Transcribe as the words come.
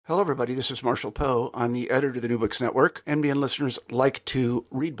Hello, everybody. This is Marshall Poe. I'm the editor of the New Books Network. NBN listeners like to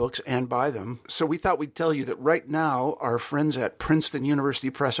read books and buy them. So we thought we'd tell you that right now, our friends at Princeton University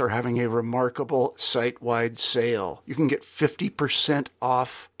Press are having a remarkable site-wide sale. You can get 50%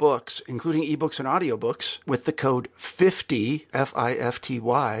 off books, including ebooks and audiobooks, with the code 50,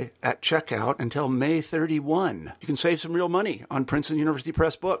 F-I-F-T-Y, at checkout until May 31. You can save some real money on Princeton University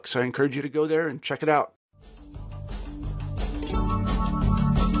Press books. I encourage you to go there and check it out.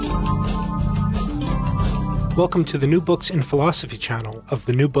 Welcome to the New Books in Philosophy channel of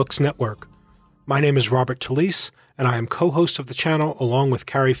the New Books Network. My name is Robert Talisse, and I am co-host of the channel along with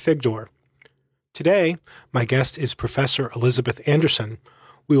Carrie Figdor. Today, my guest is Professor Elizabeth Anderson.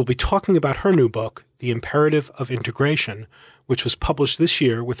 We will be talking about her new book, The Imperative of Integration, which was published this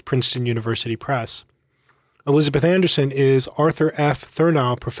year with Princeton University Press. Elizabeth Anderson is Arthur F.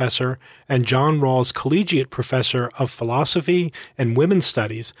 Thurnau Professor and John Rawls Collegiate Professor of Philosophy and Women's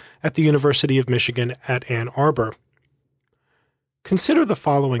Studies at the University of Michigan at Ann Arbor. Consider the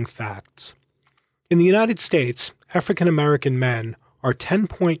following facts. In the United States, African American men are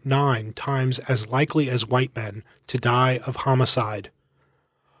 10.9 times as likely as white men to die of homicide.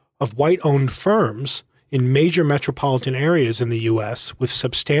 Of white-owned firms in major metropolitan areas in the U.S. with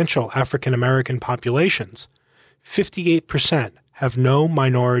substantial African American populations, 58% have no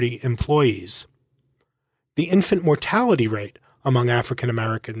minority employees. The infant mortality rate among African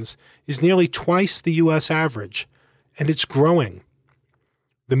Americans is nearly twice the U.S. average, and it's growing.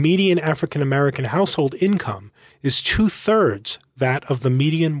 The median African American household income is 2/3 that of the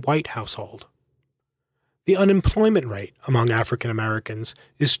median white household. The unemployment rate among African Americans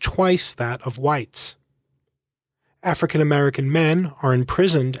is twice that of whites. African American men are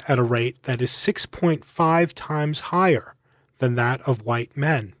imprisoned at a rate that is 6.5 times higher than that of white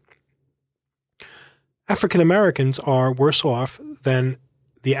men. African Americans are worse off than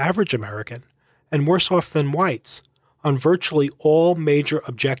the average American and worse off than whites on virtually all major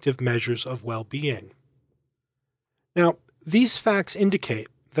objective measures of well-being. Now, these facts indicate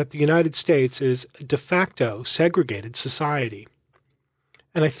that the United States is a de facto segregated society.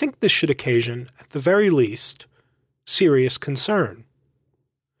 And I think this should occasion, at the very least, serious concern.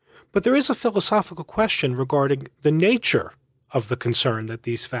 But there is a philosophical question regarding the nature of the concern that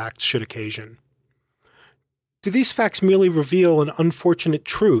these facts should occasion. Do these facts merely reveal an unfortunate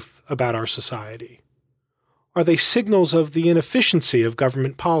truth about our society? Are they signals of the inefficiency of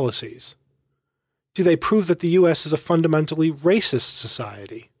government policies? Do they prove that the U.S. is a fundamentally racist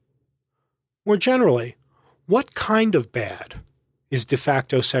society? More generally, what kind of bad is de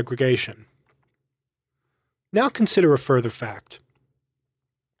facto segregation? Now consider a further fact.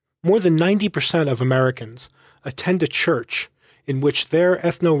 More than 90% of Americans attend a church in which their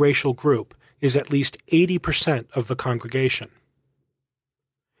ethno-racial group is at least 80% of the congregation.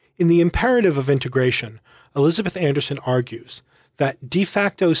 In The Imperative of Integration, Elizabeth Anderson argues that de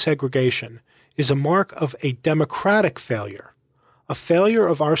facto segregation is a mark of a democratic failure, a failure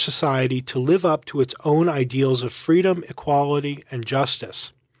of our society to live up to its own ideals of freedom, equality, and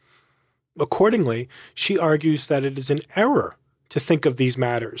justice. Accordingly, she argues that it is an error to think of these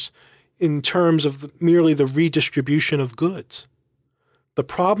matters in terms of merely the redistribution of goods. The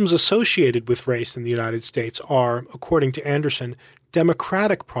problems associated with race in the United States are, according to Anderson,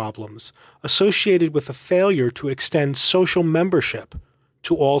 democratic problems associated with a failure to extend social membership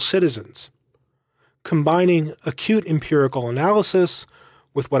to all citizens. Combining acute empirical analysis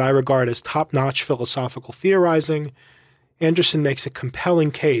with what I regard as top-notch philosophical theorizing, Anderson makes a compelling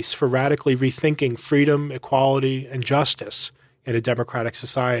case for radically rethinking freedom, equality, and justice in a democratic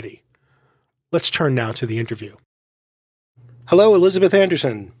society. Let's turn now to the interview. Hello, Elizabeth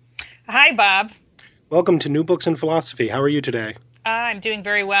Anderson. Hi, Bob. Welcome to New Books in Philosophy. How are you today? I'm doing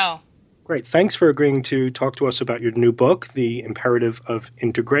very well. Great. Thanks for agreeing to talk to us about your new book, The Imperative of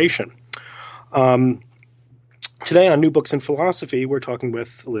Integration. Today on New Books in Philosophy, we're talking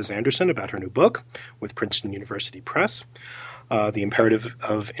with Liz Anderson about her new book with Princeton University Press. The Imperative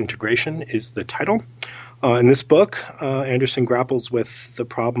of Integration is the title. In this book, Anderson grapples with the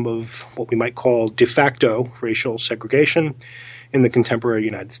problem of what we might call de facto racial segregation in the contemporary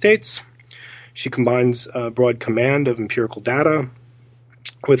United States. She combines a broad command of empirical data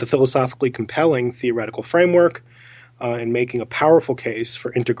with a philosophically compelling theoretical framework in making a powerful case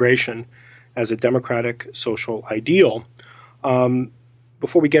for integration as a democratic social ideal.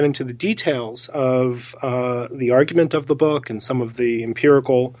 Before we get into the details of the argument of the book and some of the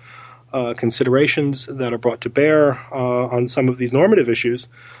empirical considerations that are brought to bear on some of these normative issues,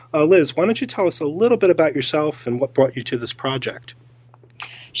 Liz, why don't you tell us a little bit about yourself and what brought you to this project?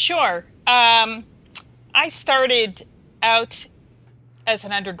 Sure. I started out as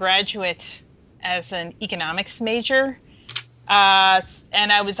an undergraduate as an economics major,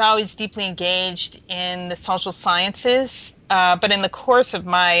 and I was always deeply engaged in the social sciences. But in the course of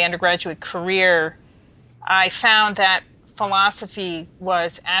my undergraduate career, I found that philosophy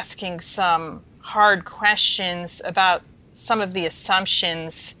was asking some hard questions about some of the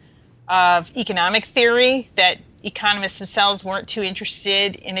assumptions of economic theory that economists themselves weren't too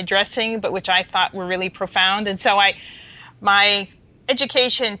interested in addressing, but which I thought were really profound. And so my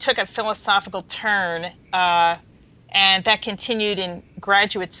education took a philosophical turn, and that continued in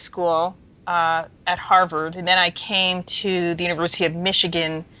graduate school at Harvard. And then I came to the University of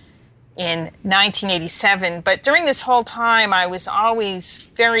Michigan in 1987. But during this whole time, I was always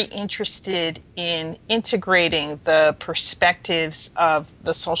very interested in integrating the perspectives of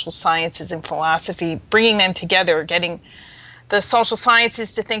the social sciences and philosophy, bringing them together, getting the social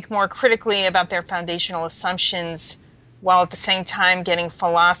sciences to think more critically about their foundational assumptions, while at the same time getting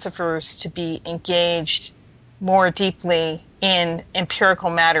philosophers to be engaged more deeply in empirical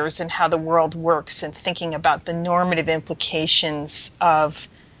matters and how the world works, and thinking about the normative implications of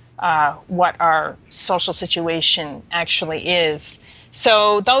what our social situation actually is.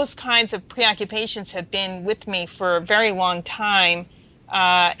 So those kinds of preoccupations have been with me for a very long time,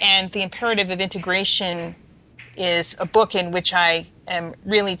 and The Imperative of Integration is a book in which I am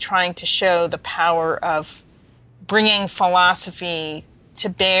really trying to show the power of bringing philosophy to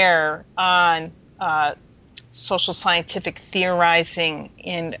bear on social scientific theorizing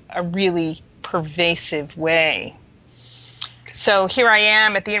in a really pervasive way. So here I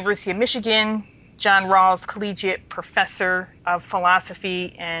am at the University of Michigan, John Rawls Collegiate Professor of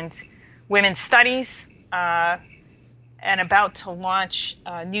Philosophy and Women's Studies, and about to launch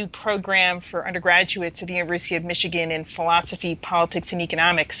a new program for undergraduates at the University of Michigan in philosophy, politics, and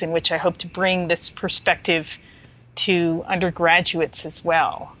economics, in which I hope to bring this perspective to undergraduates as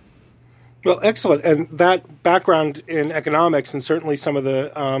well. Well, excellent. And that background in economics, and certainly some of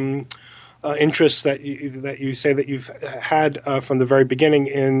the interests that you say that you've had from the very beginning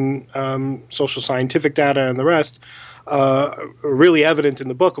in social scientific data and the rest, are really evident in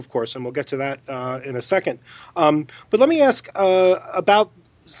the book, of course, and we'll get to that in a second. But let me ask about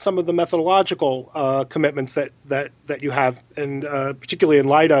some of the methodological commitments that you have, and particularly in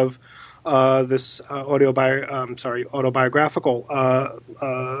light of this autobiographical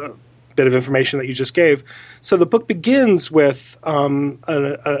bit of information that you just gave. So the book begins with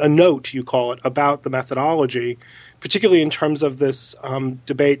a note, you call it, about the methodology, particularly in terms of this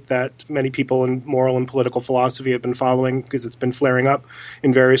debate that many people in moral and political philosophy have been following, because it's been flaring up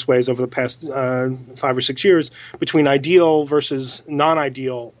in various ways over the past 5 or 6 years, between ideal versus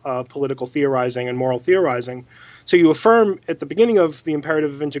non-ideal political theorizing and moral theorizing. So you affirm at the beginning of The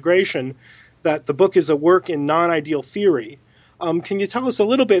Imperative of Integration that the book is a work in non-ideal theory. Can you tell us a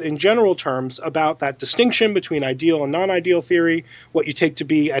little bit in general terms about that distinction between ideal and non-ideal theory, what you take to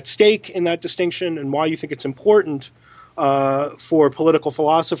be at stake in that distinction, and why you think it's important for political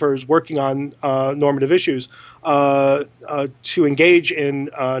philosophers working on normative issues to engage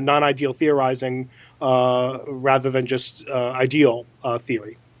in non-ideal theorizing rather than just ideal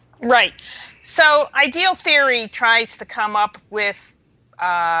theory? Right. So ideal theory tries to come up with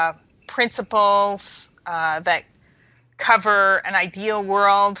principles that cover an ideal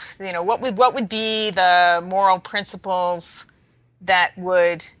world. You know, what would be the moral principles that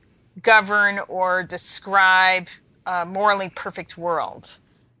would govern or describe a morally perfect world?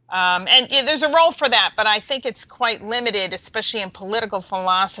 And there's a role for that, but I think it's quite limited, especially in political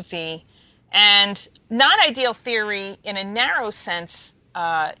philosophy. And non-ideal theory, in a narrow sense,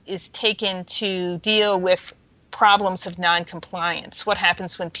 is taken to deal with problems of non-compliance. What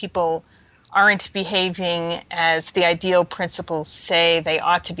happens when people aren't behaving as the ideal principles say they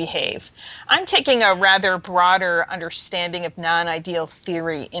ought to behave? I'm taking a rather broader understanding of non-ideal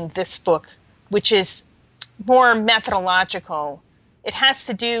theory in this book, which is more methodological. It has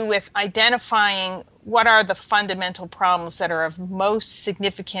to do with identifying what are the fundamental problems that are of most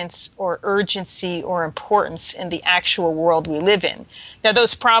significance or urgency or importance in the actual world we live in. Now,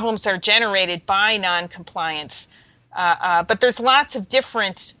 those problems are generated by non-compliance, but there's lots of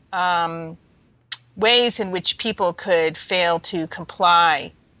different ways in which people could fail to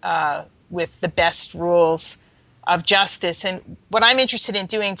comply with the best rules of justice. And what I'm interested in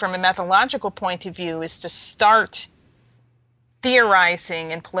doing from a methodological point of view is to start theorizing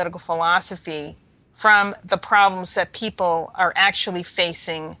in political philosophy from the problems that people are actually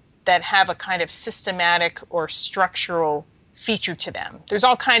facing that have a kind of systematic or structural feature to them. There's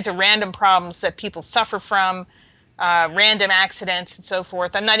all kinds of random problems that people suffer from, random accidents and so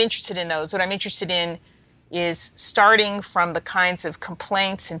forth. I'm not interested in those. What I'm interested in is starting from the kinds of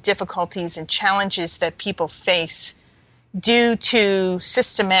complaints and difficulties and challenges that people face due to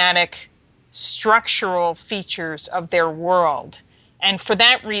systematic structural features of their world. And for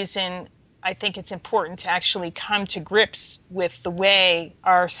that reason, I think it's important to actually come to grips with the way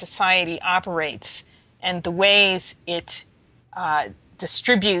our society operates and the ways it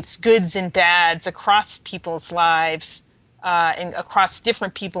distributes goods and bads across people's lives and across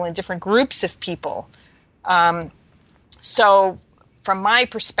different people and different groups of people. So from my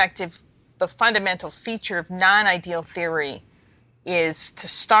perspective, the fundamental feature of non-ideal theory is to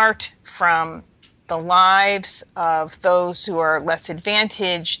start from the lives of those who are less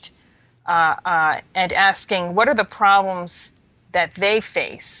advantaged and asking what are the problems that they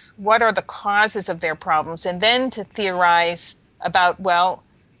face, what are the causes of their problems, and then to theorize about, well,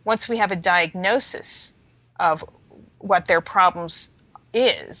 once we have a diagnosis of what their problems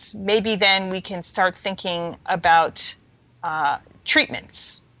is, maybe then we can start thinking about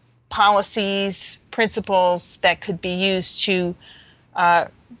treatments, policies, principles that could be used to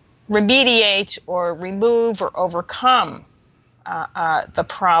remediate or remove or overcome the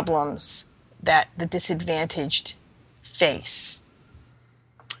problems that the disadvantaged face.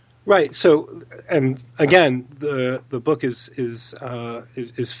 Right. So, and again, the book is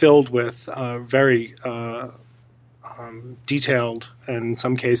filled with very detailed and in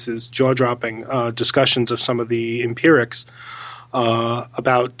some cases jaw-dropping discussions of some of the empirics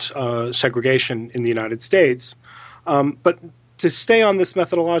about segregation in the United States. But to stay on this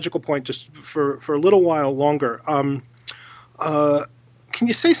methodological point just for a little while longer, can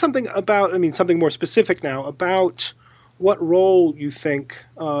you say something about, something more specific now, about what role you think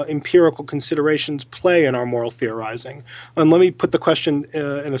empirical considerations play in our moral theorizing? And let me put the question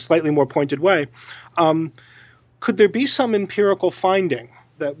in a slightly more pointed way. Could there be some empirical finding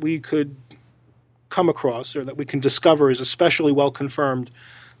that we could come across or that we can discover is especially well confirmed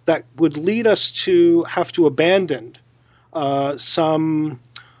that would lead us to have to abandon some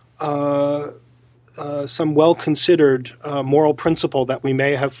well-considered moral principle that we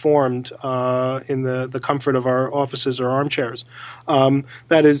may have formed in the comfort of our offices or armchairs?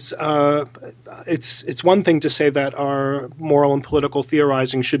 That is, it's one thing to say that our moral and political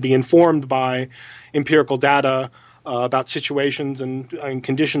theorizing should be informed by empirical data about situations and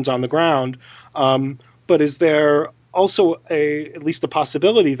conditions on the ground. But is there also at least a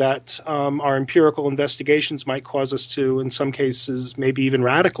possibility that our empirical investigations might cause us to, in some cases, maybe even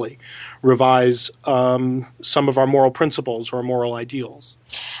radically revise some of our moral principles or moral ideals?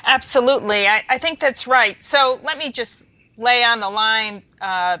 Absolutely. I think that's right. So let me just lay on the line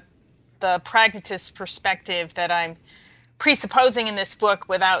the pragmatist perspective that I'm presupposing in this book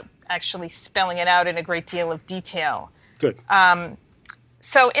without actually spelling it out in a great deal of detail. Good.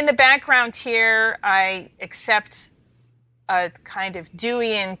 So in the background here, I accept a kind of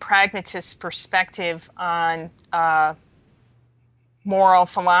Deweyan pragmatist perspective on moral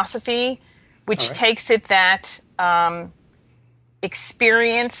philosophy, which takes it that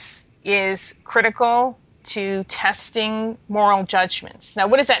experience is critical to testing moral judgments. Now,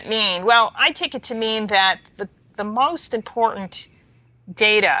 what does that mean? Well, I take it to mean that the most important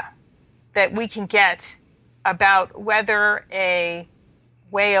data that we can get about whether a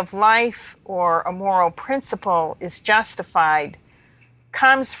way of life or a moral principle is justified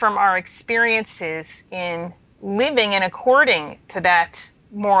comes from our experiences in living in according to that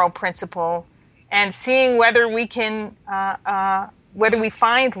moral principle and seeing whether we can whether we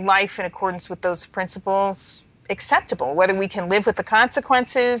find life in accordance with those principles acceptable, whether we can live with the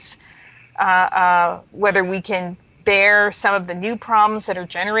consequences, whether we can bear some of the new problems that are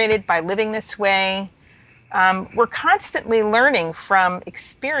generated by living this way. We're constantly learning from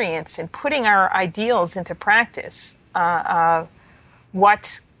experience and putting our ideals into practice,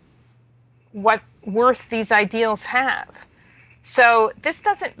 what worth these ideals have. So this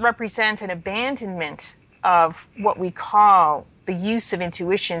doesn't represent an abandonment of what we call the use of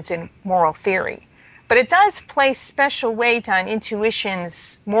intuitions in moral theory, but it does place special weight on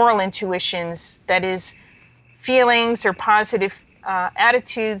intuitions, moral intuitions, that is, feelings or positive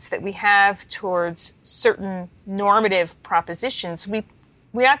attitudes that we have towards certain normative propositions. We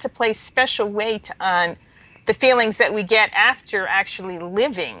ought to place special weight on the feelings that we get after actually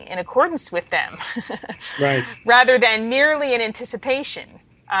living in accordance with them, right, rather than merely an anticipation.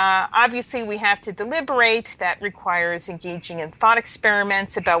 Obviously, we have to deliberate. That requires engaging in thought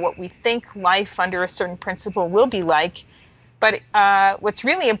experiments about what we think life under a certain principle will be like. But what's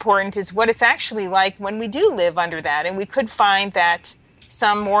really important is what it's actually like when we do live under that. And we could find that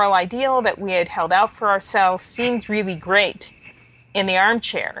some moral ideal that we had held out for ourselves seemed really great in the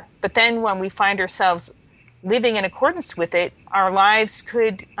armchair. But then when we find ourselves living in accordance with it, our lives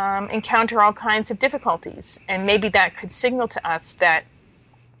could encounter all kinds of difficulties. And maybe that could signal to us that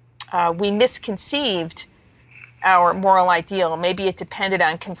we misconceived our moral ideal. Maybe it depended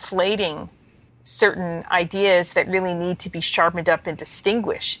on conflating certain ideas that really need to be sharpened up and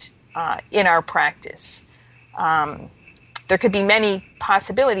distinguished in our practice. There could be many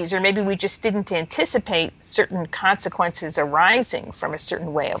possibilities, or maybe we just didn't anticipate certain consequences arising from a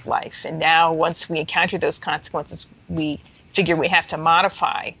certain way of life. And now, once we encounter those consequences, we figure we have to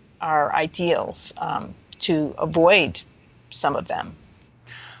modify our ideals to avoid some of them.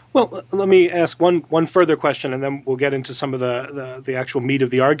 Well, let me ask one further question, and then we'll get into some of the actual meat of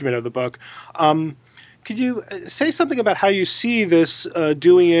the argument of the book. Could you say something about how you see this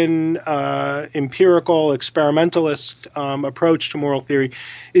Deweyan empirical experimentalist approach to moral theory?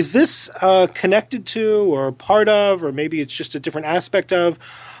 Is this connected to or part of, or maybe it's just a different aspect of,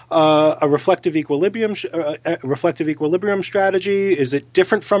 a reflective equilibrium strategy? Is it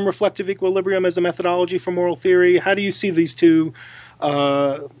different from reflective equilibrium as a methodology for moral theory? How do you see these two?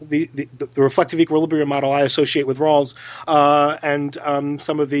 The reflective equilibrium model I associate with Rawls, and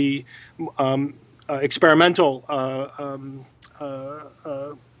some of the experimental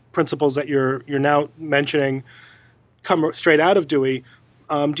principles that you're now mentioning come straight out of Dewey.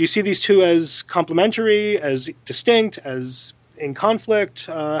 Do you see these two as complementary, as distinct, as in conflict?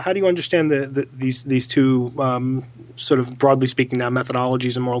 How do you understand these two, sort of broadly speaking now,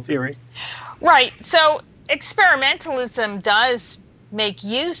 methodologies in moral theory? Right. So experimentalism does make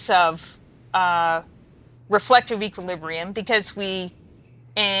use of reflective equilibrium because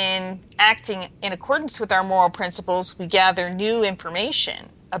in acting in accordance with our moral principles, we gather new information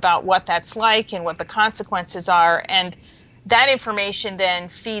about what that's like and what the consequences are. And that information then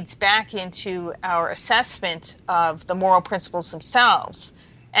feeds back into our assessment of the moral principles themselves.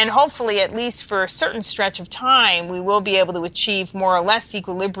 And hopefully, at least for a certain stretch of time, we will be able to achieve more or less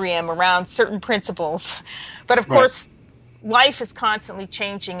equilibrium around certain principles. But of course, life is constantly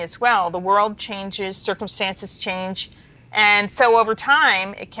changing as well. The world changes, circumstances change. And so over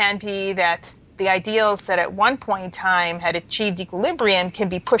time, it can be that the ideals that at one point in time had achieved equilibrium can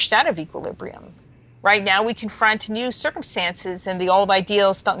be pushed out of equilibrium. Right now, we confront new circumstances, and the old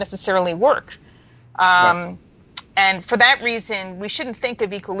ideals don't necessarily work. And for that reason, we shouldn't think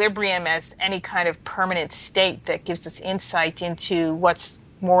of equilibrium as any kind of permanent state that gives us insight into what's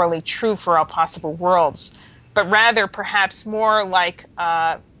morally true for all possible worlds, but rather perhaps more like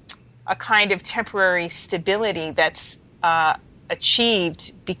a kind of temporary stability that's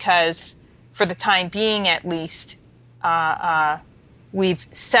achieved because, for the time being at least, we've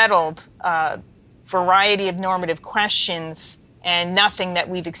settled a variety of normative questions, and nothing that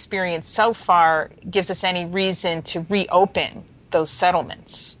we've experienced so far gives us any reason to reopen those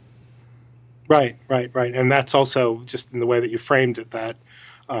settlements. Right. And that's also just in the way that you framed it, that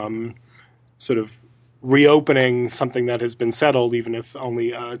sort of reopening something that has been settled, even if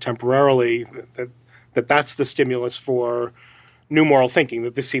only temporarily, that's the stimulus for new moral thinking.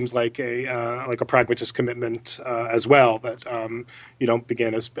 That this seems like a pragmatist commitment as well. That you don't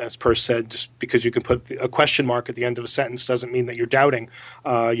begin, as Peirce said, just because you can put a question mark at the end of a sentence doesn't mean that you're doubting.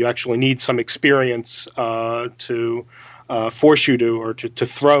 You actually need some experience to force you to, or to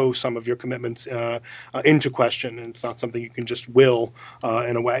throw some of your commitments into question, and it's not something you can just will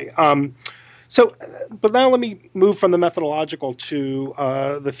in a way. But now let me move from the methodological to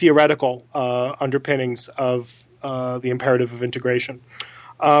the theoretical underpinnings of the imperative of integration.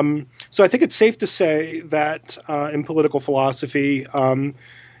 So I think it's safe to say that in political philosophy,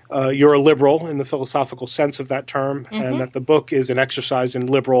 you're a liberal in the philosophical sense of that term, and that the book is an exercise in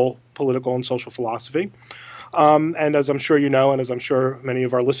liberal political and social philosophy. And as I'm sure you know, and as I'm sure many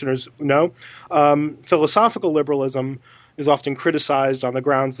of our listeners know, philosophical liberalism is often criticized on the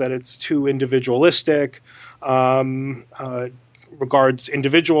grounds that it's too individualistic, regards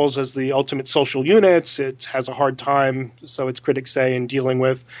individuals as the ultimate social units. It has a hard time, so its critics say, in dealing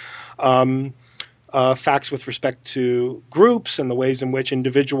with facts with respect to groups and the ways in which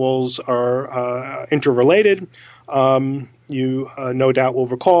individuals are interrelated. You no doubt will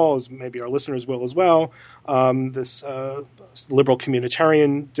recall, as maybe our listeners will as well, this liberal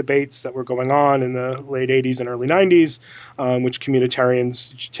communitarian debates that were going on in the late 80s and early 90s, which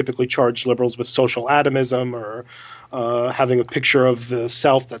communitarians typically charged liberals with social atomism, or having a picture of the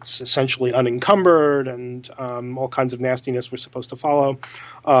self that's essentially unencumbered, and all kinds of nastiness we're supposed to follow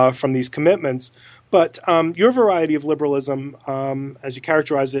from these commitments. But your variety of liberalism, as you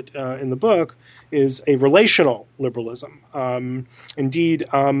characterize it in the book, is a relational liberalism. Indeed,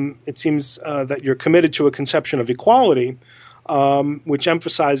 it seems that you're committed to a conception of equality, which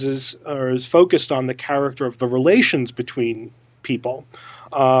emphasizes or is focused on the character of the relations between people,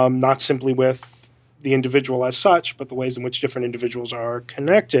 not simply with the individual as such, but the ways in which different individuals are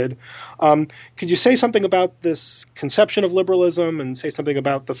connected. Could you say something about this conception of liberalism and say something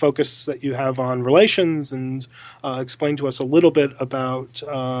about the focus that you have on relations and explain to us a little bit about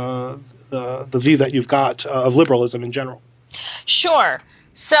the view that you've got of liberalism in general? Sure.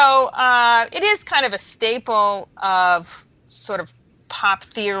 So it is kind of a staple of sort of pop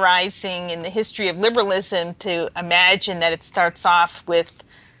theorizing in the history of liberalism to imagine that it starts off with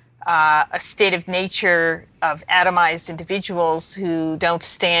a state of nature of atomized individuals who don't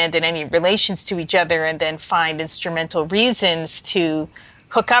stand in any relations to each other and then find instrumental reasons to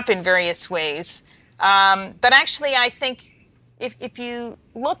hook up in various ways. But actually, I think if you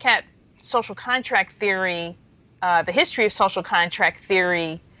look at social contract theory, the history of social contract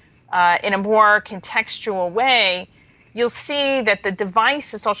theory in a more contextual way, you'll see that the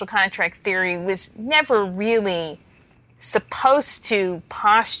device of social contract theory was never really supposed to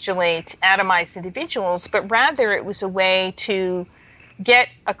postulate atomized individuals, but rather it was a way to get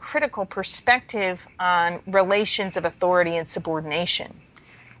a critical perspective on relations of authority and subordination.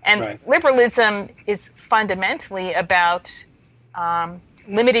 And liberalism is fundamentally about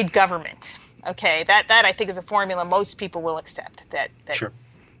limited government. Okay, that I think is a formula most people will accept, that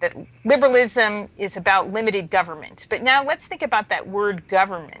liberalism is about limited government. But now let's think about that word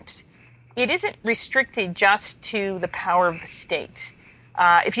government. It isn't restricted just to the power of the state.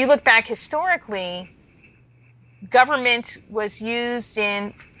 If you look back historically, government was used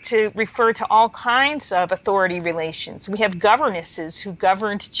to refer to all kinds of authority relations. We have governesses who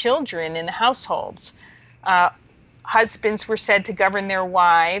governed children in the households. Husbands were said to govern their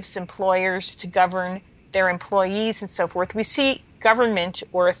wives, employers to govern their employees, and so forth. We see government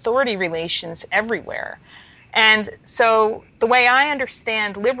or authority relations everywhere. And so the way I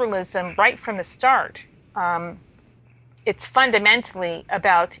understand liberalism right from the start, it's fundamentally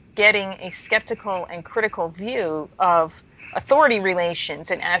about getting a skeptical and critical view of authority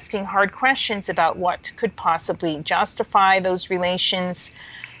relations and asking hard questions about what could possibly justify those relations,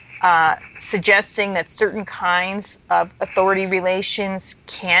 suggesting that certain kinds of authority relations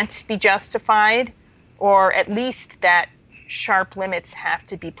can't be justified, or at least that sharp limits have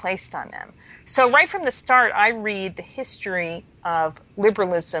to be placed on them. So right from the start, I read the history of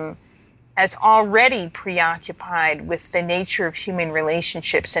liberalism as already preoccupied with the nature of human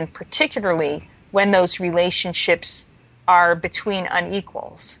relationships, and particularly when those relationships are between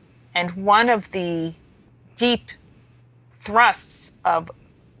unequals. And one of the deep thrusts of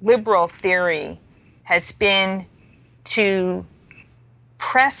liberal theory has been to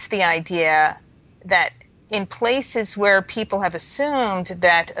press the idea that in places where people have assumed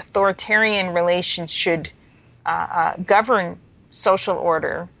that authoritarian relations should govern social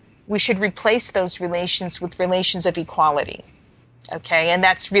order, we should replace those relations with relations of equality. Okay, and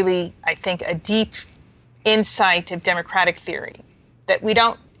that's really, I think, a deep insight of democratic theory, that we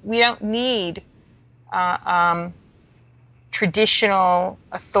don't need traditional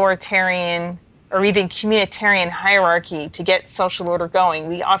authoritarian or even communitarian hierarchy to get social order going.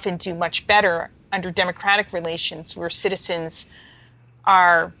 We often do much better under democratic relations where citizens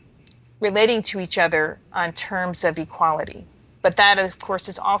are relating to each other on terms of equality. But that, of course,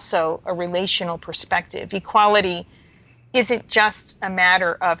 is also a relational perspective. Equality isn't just a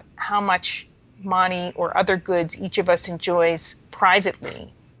matter of how much money or other goods each of us enjoys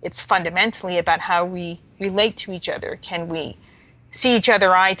privately. It's fundamentally about how we relate to each other. Can we see each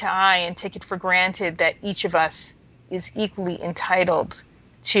other eye to eye and take it for granted that each of us is equally entitled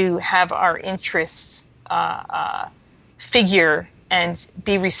to have our interests figure and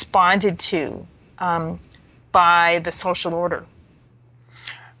be responded to by the social order?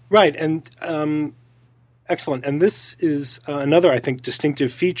 Right, and excellent. And this is another, I think,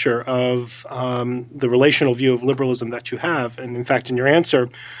 distinctive feature of the relational view of liberalism that you have. And in fact, in your answer,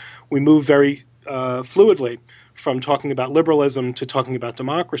 we move very fluidly from talking about liberalism to talking about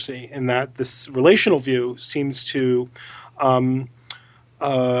democracy, in that this relational view seems to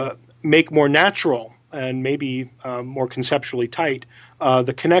make more natural and maybe more conceptually tight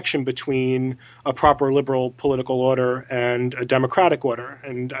the connection between a proper liberal political order and a democratic order.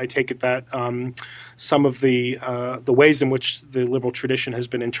 And I take it that some of the ways in which the liberal tradition has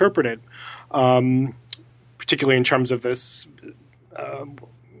been interpreted, particularly in terms of this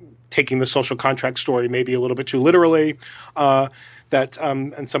taking the social contract story maybe a little bit too literally, and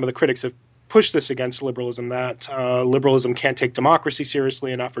some of the critics have pushed this against liberalism, that liberalism can't take democracy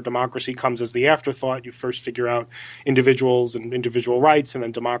seriously enough, or democracy comes as the afterthought. You first figure out individuals and individual rights, and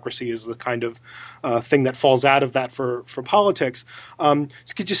then democracy is the kind of thing that falls out of that for politics. So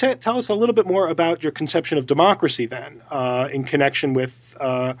could you tell us a little bit more about your conception of democracy then, in connection with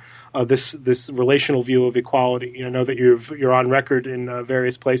this relational view of equality? I know that you're on record in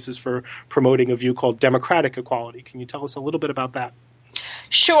various places for promoting a view called democratic equality. Can you tell us a little bit about that?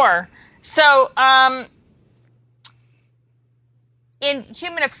 Sure. So, in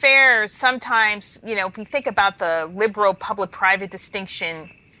human affairs, sometimes, if we think about the liberal public-private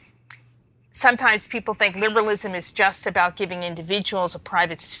distinction, sometimes people think liberalism is just about giving individuals a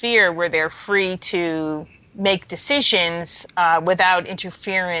private sphere where they're free to make decisions without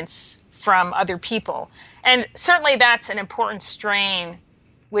interference from other people. And certainly that's an important strain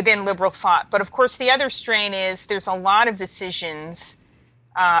within liberal thought. But of course, the other strain is there's a lot of decisions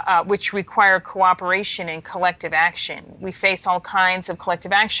which require cooperation and collective action. We face all kinds of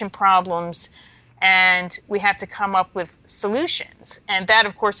collective action problems, and we have to come up with solutions. And that,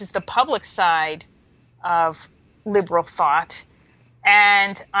 of course, is the public side of liberal thought.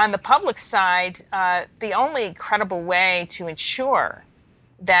 And on the public side, the only credible way to ensure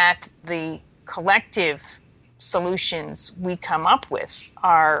that the collective solutions we come up with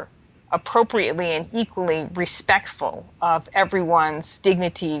are appropriately and equally respectful of everyone's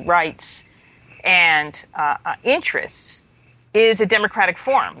dignity, rights, and interests is a democratic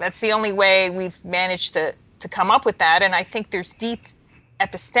form. That's the only way we've managed to come up with that. And I think there's deep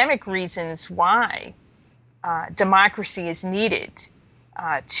epistemic reasons why democracy is needed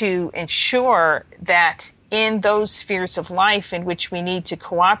to ensure that in those spheres of life in which we need to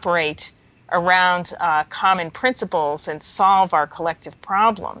cooperate around common principles and solve our collective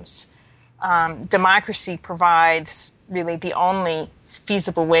problems, democracy provides really the only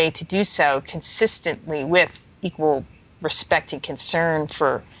feasible way to do so, consistently with equal respect and concern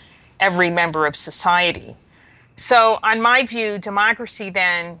for every member of society. So, on my view, democracy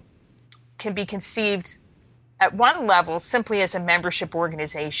then can be conceived at one level simply as a membership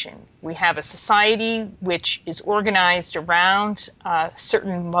organization. We have a society which is organized around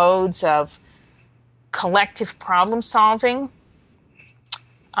certain modes of collective problem solving.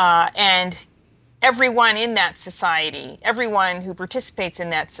 And everyone in that society, everyone who participates in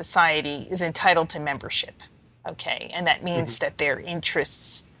that society is entitled to membership. Okay, and that means that their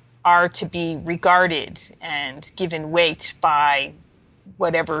interests are to be regarded and given weight by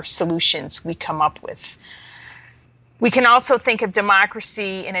whatever solutions we come up with. We can also think of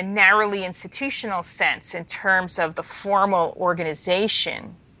democracy in a narrowly institutional sense in terms of the formal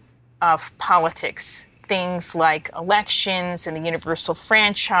organization of politics. Things like elections and the universal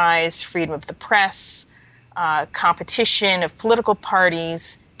franchise, freedom of the press, competition of political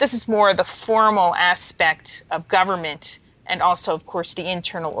parties. This is more the formal aspect of government, and also, of course, the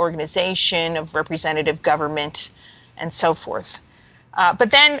internal organization of representative government and so forth.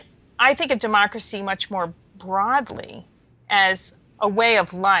 But then I think of democracy much more broadly as a way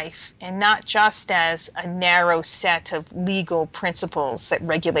of life, and not just as a narrow set of legal principles that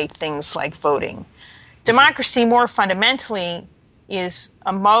regulate things like voting. Democracy, more fundamentally, is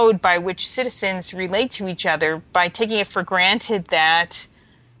a mode by which citizens relate to each other by taking it for granted that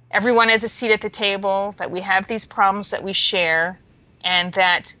everyone has a seat at the table, that we have these problems that we share, and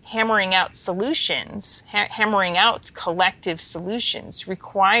that hammering out solutions, hammering out collective solutions,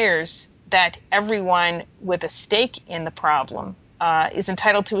 requires that everyone with a stake in the problem is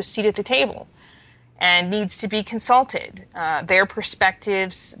entitled to a seat at the table and needs to be consulted. Their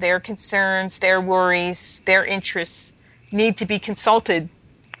perspectives, their concerns, their worries, their interests need to be consulted,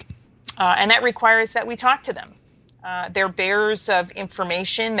 and that requires that we talk to them. They're bearers of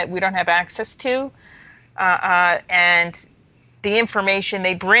information that we don't have access to, and the information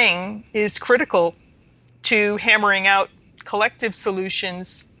they bring is critical to hammering out collective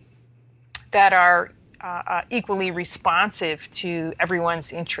solutions that are equally responsive to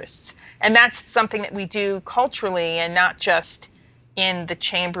everyone's interests. And that's something that we do culturally and not just in the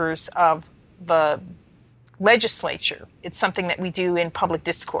chambers of the legislature. It's something that we do in public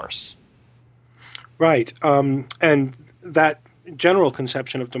discourse. Right. And that general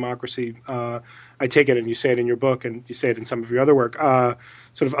conception of democracy, I take it, and you say it in your book, and you say it in some of your other work,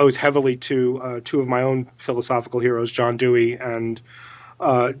 sort of owes heavily to two of my own philosophical heroes, John Dewey and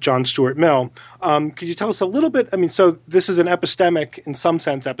John Stuart Mill. Could you tell us a little bit? I mean, so this is an epistemic, in some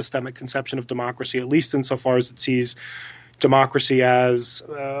sense, epistemic conception of democracy, at least insofar as it sees democracy as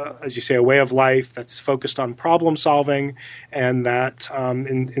you say, a way of life that's focused on problem solving, and that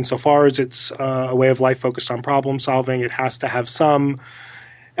insofar as it's a way of life focused on problem solving, it has to have some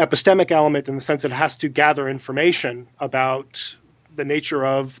epistemic element in the sense that it has to gather information about the nature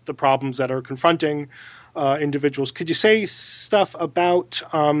of the problems that are confronting individuals. Could you say stuff about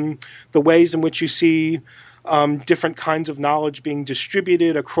the ways in which you see different kinds of knowledge being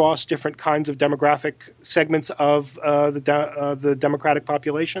distributed across different kinds of demographic segments of the democratic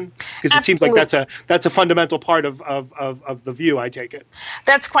population? Because it seems like that's a fundamental part of the view, I take it.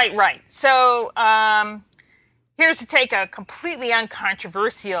 That's quite right. So here's to take a completely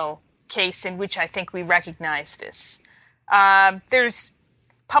uncontroversial case in which I think we recognize this. There's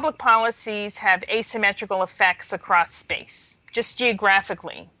public policies have asymmetrical effects across space, just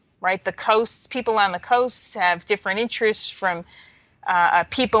geographically, right? The coasts, people on the coasts have different interests from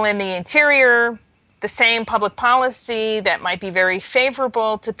people in the interior. The same public policy that might be very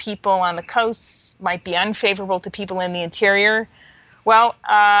favorable to people on the coasts might be unfavorable to people in the interior. Well,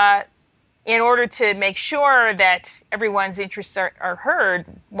 in order to make sure that everyone's interests are heard,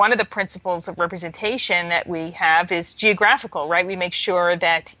 one of the principles of representation that we have is geographical, right? We make sure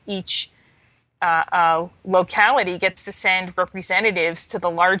that each locality gets to send representatives to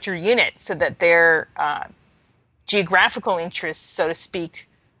the larger unit so that their geographical interests, so to speak,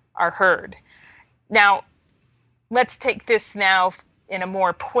 are heard. Now, let's take this now in a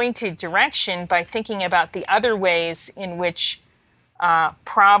more pointed direction by thinking about the other ways in which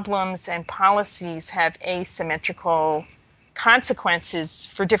problems and policies have asymmetrical consequences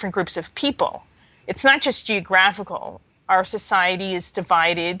for different groups of people. It's not just geographical. Our society is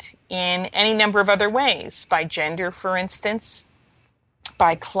divided in any number of other ways, by gender, for instance,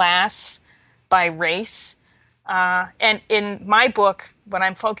 by class, by race. And in my book, what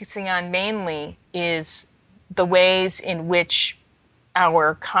I'm focusing on mainly is the ways in which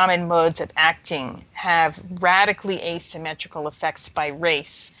our common modes of acting have radically asymmetrical effects by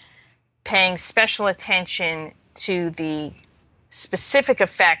race, paying special attention to the specific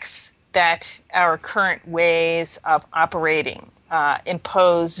effects that our current ways of operating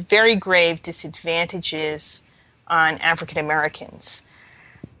impose very grave disadvantages on African Americans.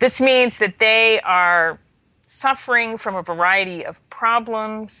 This means that they are suffering from a variety of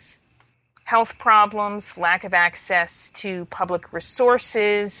problems, health problems, lack of access to public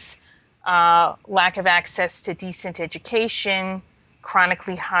resources, lack of access to decent education,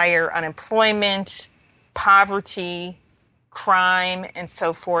 chronically higher unemployment, poverty, crime, and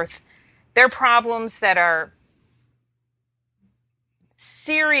so forth. They're problems that are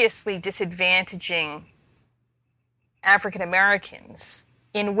seriously disadvantaging African Americans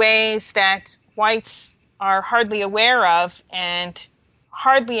in ways that whites are hardly aware of and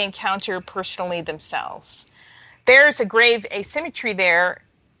hardly encounter personally themselves. There's a grave asymmetry there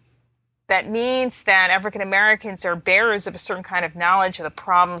that means that African Americans are bearers of a certain kind of knowledge of the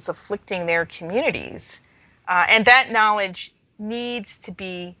problems afflicting their communities. And that knowledge needs to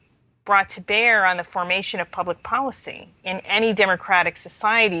be brought to bear on the formation of public policy in any democratic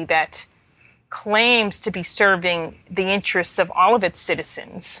society that claims to be serving the interests of all of its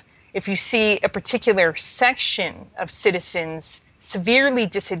citizens. If you see a particular section of citizens severely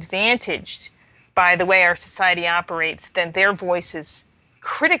disadvantaged by the way our society operates, then their voices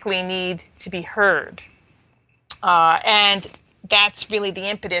critically need to be heard. And that's really the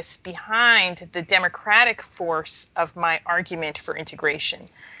impetus behind the democratic force of my argument for integration.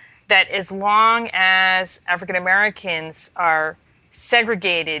 That as long as African Americans are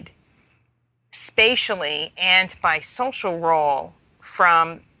segregated spatially and by social role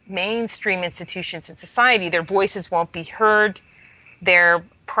from mainstream institutions in society, their voices won't be heard, their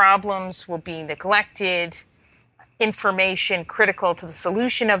problems will be neglected, information critical to the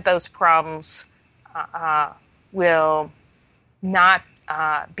solution of those problems will not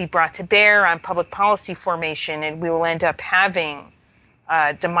be brought to bear on public policy formation, and we will end up having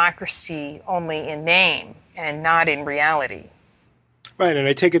democracy only in name and not in reality. Right, and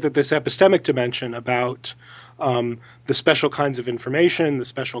I take it that this epistemic dimension about the special kinds of information, the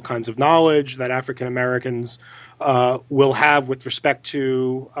special kinds of knowledge that African Americans will have with respect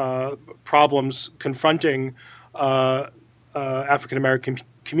to problems confronting African American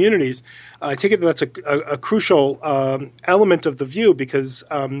communities, I take it that that's a crucial element of the view, because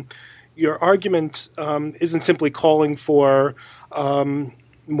your argument isn't simply calling for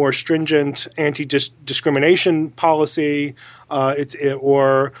more stringent anti-discrimination policy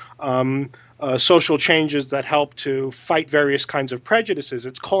or social changes that help to fight various kinds of prejudices.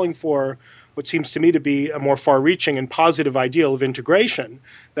 It's calling for what seems to me to be a more far-reaching and positive ideal of integration.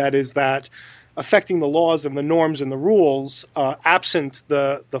 That is, that affecting the laws and the norms and the rules, absent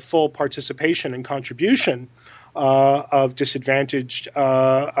the full participation and contribution of disadvantaged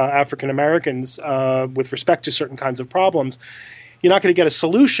African Americans with respect to certain kinds of problems, you're not going to get a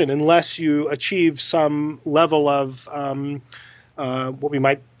solution unless you achieve some level of what we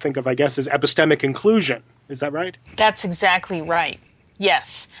might think of, I guess, as epistemic inclusion. Is that right? That's exactly right.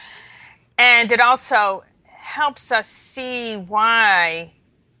 Yes. And it also helps us see why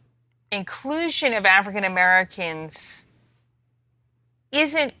inclusion of African Americans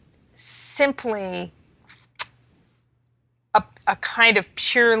isn't simply a kind of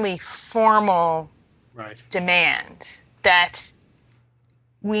purely formal demand, that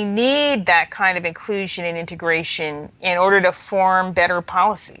we need that kind of inclusion and integration in order to form better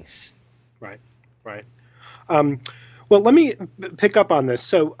policies. Right. Well, let me pick up on this.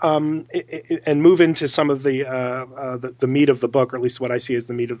 So, and move into some of the meat of the book, or at least what I see as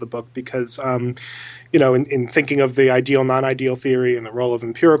the meat of the book, because, in thinking of the ideal, non-ideal theory and the role of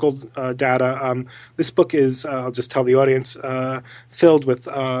empirical data, this book is, I'll just tell the audience, filled with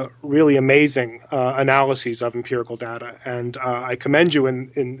really amazing analyses of empirical data, and I commend you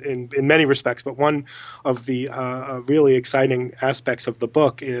in many respects. But one of the really exciting aspects of the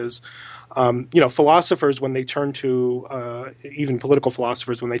book is, philosophers, when they turn to, even political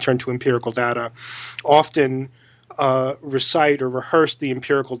philosophers, when they turn to empirical data, often recite or rehearse the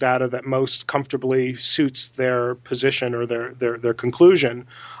empirical data that most comfortably suits their position or their conclusion.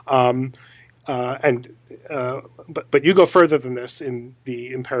 But you go further than this in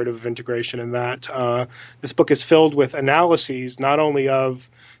the imperative of integration, in that this book is filled with analyses not only of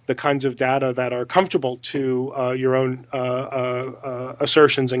the kinds of data that are comfortable to your own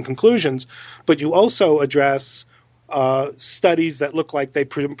assertions and conclusions, but you also address studies that look like they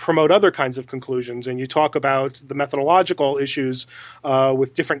promote other kinds of conclusions, and you talk about the methodological issues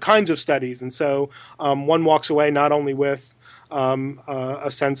with different kinds of studies. And so one walks away not only with a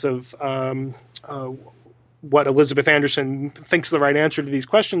sense of what Elizabeth Anderson thinks the right answer to these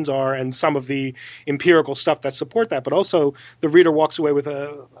questions are, and some of the empirical stuff that support that, but also the reader walks away with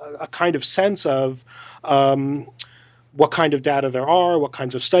a kind of sense of what kind of data there are, what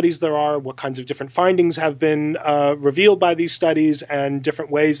kinds of studies there are, what kinds of different findings have been revealed by these studies, and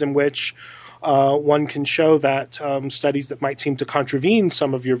different ways in which one can show that studies that might seem to contravene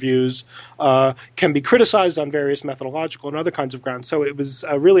some of your views can be criticized on various methodological and other kinds of grounds. So it was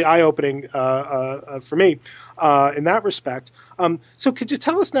really eye-opening for me in that respect. So could you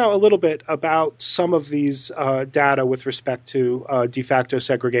tell us now a little bit about some of these data with respect to de facto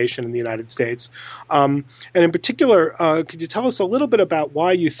segregation in the United States? And in particular, could you tell us a little bit about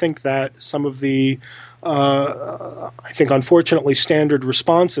why you think that some of the I think, unfortunately, standard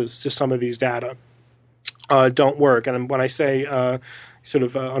responses to some of these data don't work. And when I say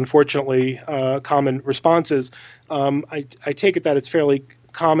unfortunately common responses, I take it that it's fairly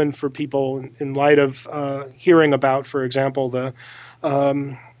common for people in light of hearing about, for example, the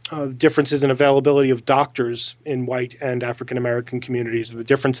differences in availability of doctors in white and African American communities, the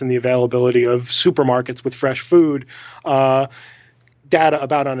difference in the availability of supermarkets with fresh food, data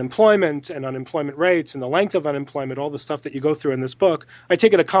about unemployment and unemployment rates and the length of unemployment, all the stuff that you go through in this book. I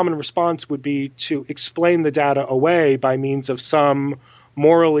take it a common response would be to explain the data away by means of some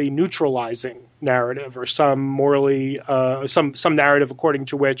morally neutralizing narrative, or some morally some narrative according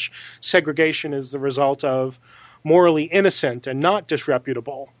to which segregation is the result of morally innocent and not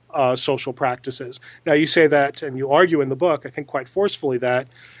disreputable social practices. Now, you say that, and you argue in the book, I think quite forcefully, that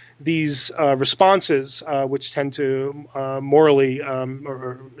these responses, which tend to morally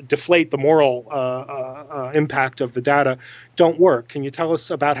or deflate the moral impact of the data, don't work. Can you tell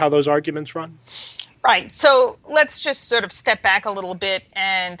us about how those arguments run? Right. So let's just sort of step back a little bit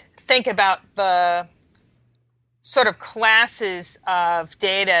and think about the sort of classes of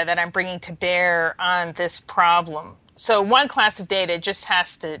data that I'm bringing to bear on this problem. So one class of data just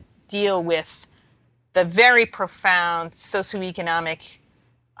has to deal with the very profound socioeconomic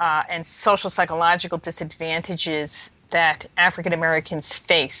and social psychological disadvantages that African Americans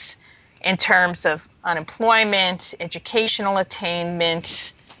face in terms of unemployment, educational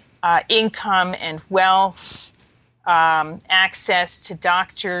attainment, income and wealth, access to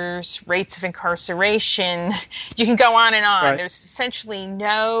doctors, rates of incarceration. You can go on and on. Right. There's essentially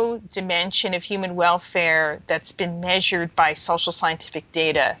no dimension of human welfare that's been measured by social scientific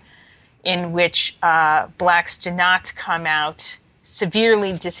data in which blacks do not come out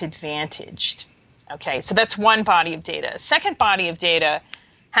severely disadvantaged. Okay, so that's one body of data. A second body of data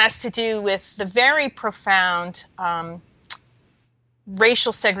has to do with the very profound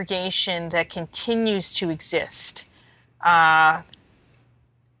racial segregation that continues to exist. African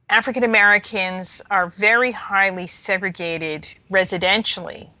Americans are very highly segregated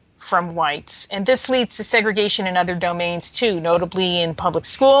residentially from whites, and this leads to segregation in other domains too, notably in public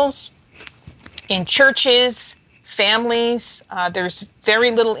schools, in churches, families. There's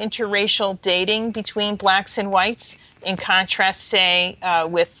very little interracial dating between blacks and whites, in contrast, say,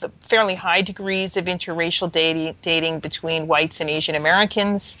 with fairly high degrees of interracial dating between whites and Asian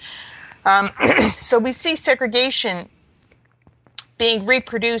Americans. So we see segregation being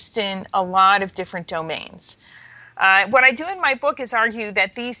reproduced in a lot of different domains. What I do in my book is argue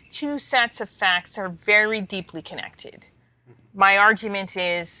that these two sets of facts are very deeply connected. My argument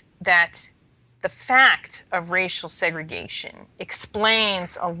is that the fact of racial segregation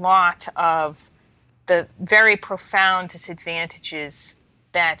explains a lot of the very profound disadvantages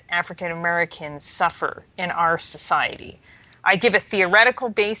that African Americans suffer in our society. I give a theoretical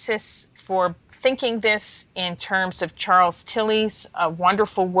basis for thinking this in terms of Charles Tilly's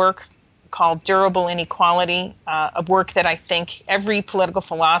wonderful work called Durable Inequality, a work that I think every political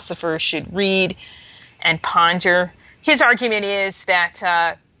philosopher should read and ponder. His argument is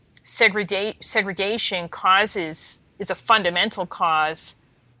that segregation is a fundamental cause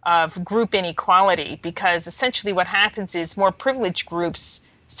of group inequality, because essentially what happens is more privileged groups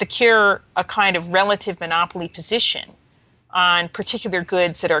secure a kind of relative monopoly position on particular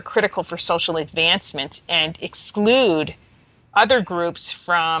goods that are critical for social advancement and exclude other groups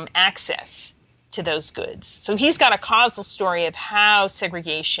from access to those goods. So he's got a causal story of how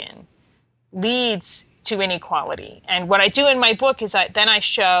segregation leads to inequality. And what I do in my book is then I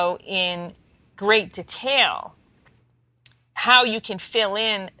show in great detail how you can fill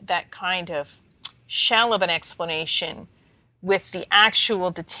in that kind of shell of an explanation with the actual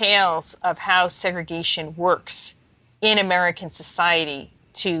details of how segregation works in American society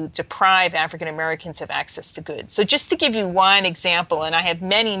to deprive African Americans of access to goods. So just to give you one example, and I have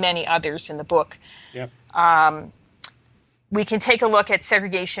many, many others in the book, we can take a look at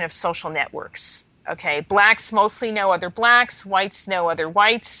segregation of social networks. Okay, blacks mostly know other blacks, whites know other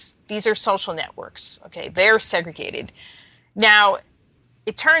whites. These are social networks. Okay, they're segregated. Now,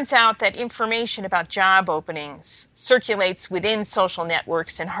 it turns out that information about job openings circulates within social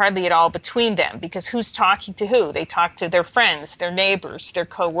networks and hardly at all between them, because who's talking to who? They talk to their friends, their neighbors, their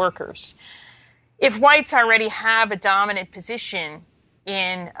co-workers. If whites already have a dominant position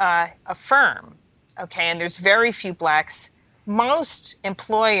in a firm, okay, and there's very few blacks, most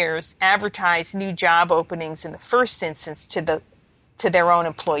employers advertise new job openings in the first instance to their own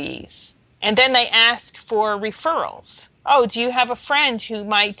employees. And then they ask for referrals. Oh, do you have a friend who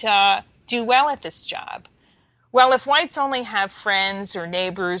might do well at this job? Well, if whites only have friends or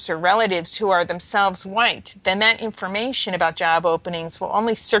neighbors or relatives who are themselves white, then that information about job openings will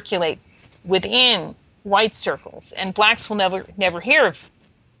only circulate within white circles, and blacks will never hear of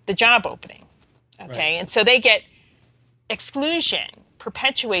the job opening. Okay, right. And so they get exclusion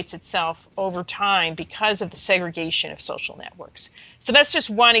perpetuates itself over time because of the segregation of social networks. So that's just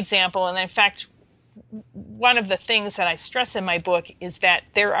one example, and in fact, one of the things that I stress in my book is that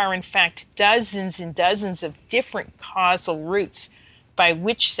there are, in fact, dozens and dozens of different causal routes by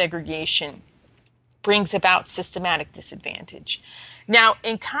which segregation brings about systematic disadvantage. Now,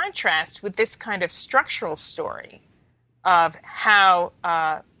 in contrast with this kind of structural story of how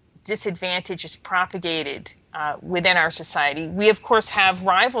disadvantage is propagated within our society, we, of course, have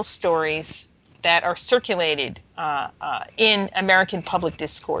rival stories that are circulated in American public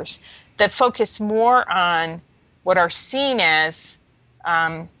discourse that focus more on what are seen as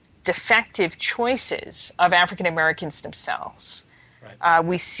defective choices of African Americans themselves. Right.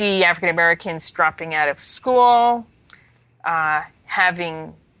 We see African Americans dropping out of school,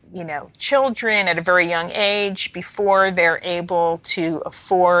 having children at a very young age before they're able to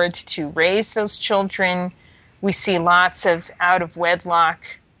afford to raise those children. We see lots of out of wedlock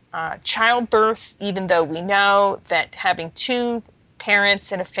childbirth, even though we know that having two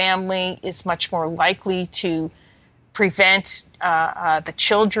parents in a family is much more likely to prevent the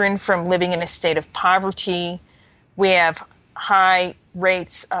children from living in a state of poverty. We have high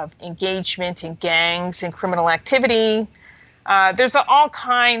rates of engagement in gangs and criminal activity. There's all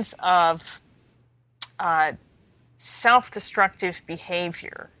kinds of self-destructive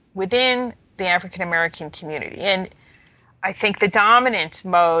behavior within the African American community. And I think the dominant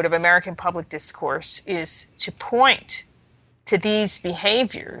mode of American public discourse is to point to these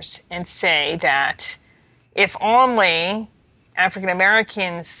behaviors and say that if only African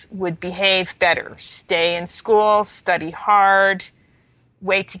Americans would behave better, stay in school, study hard,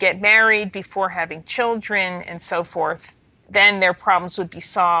 wait to get married before having children, and so forth, then their problems would be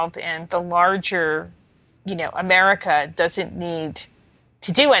solved, and the larger, America doesn't need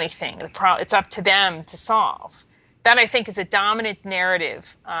to do anything. It's up to them to solve. That, I think, is a dominant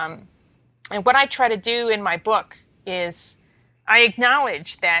narrative. And what I try to do in my book is I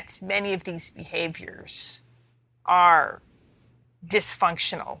acknowledge that many of these behaviors are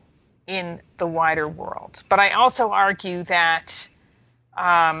dysfunctional in the wider world. But I also argue that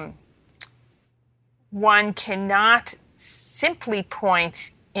one cannot simply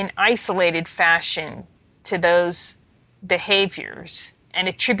point in isolated fashion to those behaviors and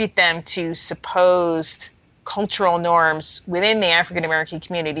attribute them to supposed cultural norms within the African American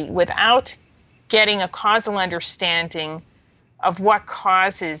community without getting a causal understanding of what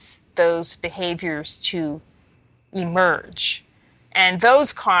causes those behaviors to emerge. And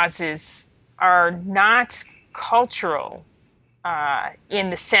those causes are not cultural in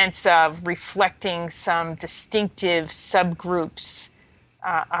the sense of reflecting some distinctive subgroups'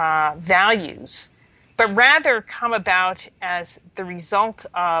 values, but rather come about as the result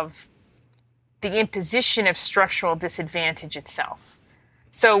of the imposition of structural disadvantage itself.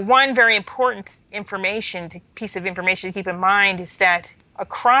 So one very important piece of information to keep in mind is that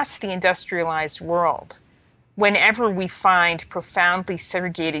across the industrialized world, whenever we find profoundly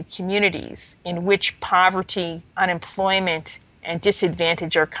segregated communities in which poverty, unemployment, and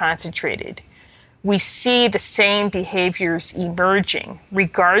disadvantage are concentrated, we see the same behaviors emerging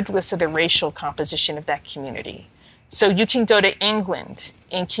regardless of the racial composition of that community. So you can go to England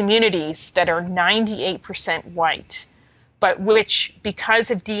in communities that are 98% white, but which,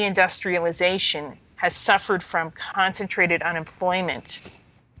 because of deindustrialization, has suffered from concentrated unemployment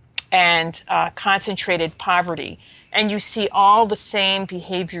and concentrated poverty. And you see all the same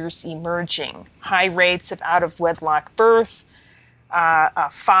behaviors emerging: high rates of out-of-wedlock birth,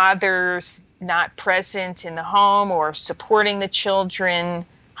 fathers not present in the home or supporting the children,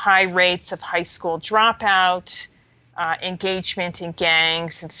 high rates of high school dropout, engagement in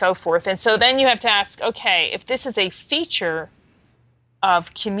gangs, and so forth. And so then you have to ask, okay, if this is a feature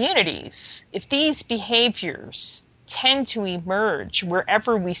of communities, if these behaviors tend to emerge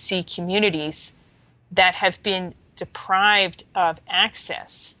wherever we see communities that have been deprived of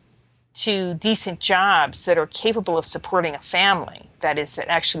access to decent jobs that are capable of supporting a family, that is, that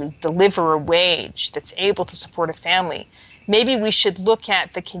actually deliver a wage that's able to support a family, maybe we should look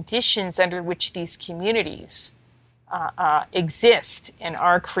at the conditions under which these communities exist and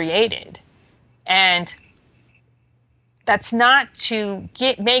are created. And that's not to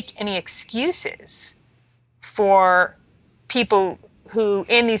make any excuses for people who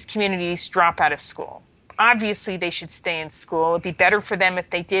in these communities drop out of school. Obviously, they should stay in school. It would be better for them if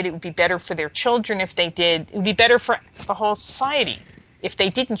they did. It would be better for their children if they did. It would be better for the whole society if they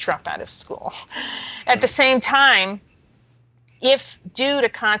didn't drop out of school. At the same time, if due to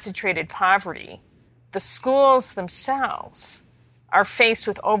concentrated poverty, the schools themselves are faced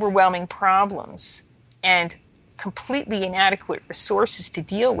with overwhelming problems and completely inadequate resources to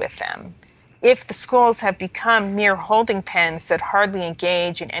deal with them, if the schools have become mere holding pens that hardly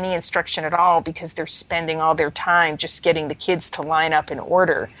engage in any instruction at all because they're spending all their time just getting the kids to line up in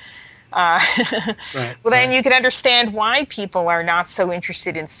order, then you can understand why people are not so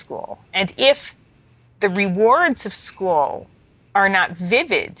interested in school. And if the rewards of school are not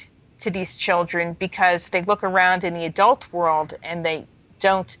vivid to these children because they look around in the adult world and they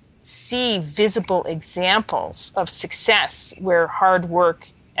don't see visible examples of success where hard work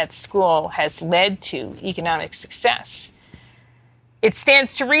at school has led to economic success, it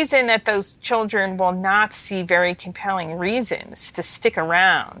stands to reason that those children will not see very compelling reasons to stick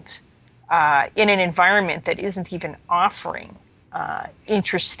around in an environment that isn't even offering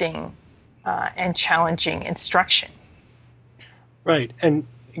interesting and challenging instruction. Right. And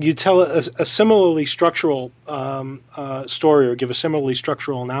you tell a similarly structural story, or give a similarly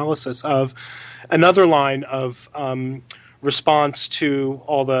structural analysis of another line of response to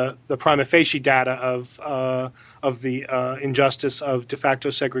all the prima facie data of the injustice of de facto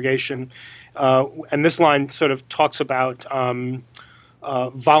segregation. And this line sort of talks about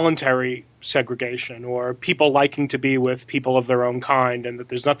voluntary segregation, or people liking to be with people of their own kind, and that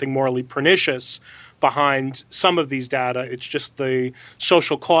there's nothing morally pernicious behind some of these data. It's just the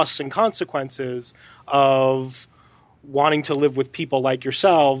social costs and consequences of wanting to live with people like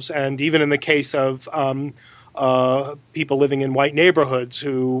yourselves. And even in the case of people living in white neighborhoods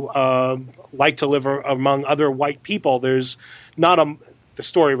who like to live among other white people, there's not the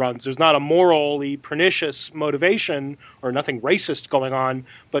story runs, there's not a morally pernicious motivation or nothing racist going on,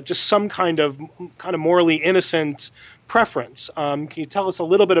 but just some kind of morally innocent preference. Can you tell us a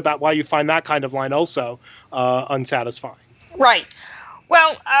little bit about why you find that kind of line also unsatisfying? Right.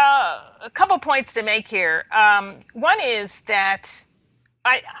 Well, a couple points to make here. One is that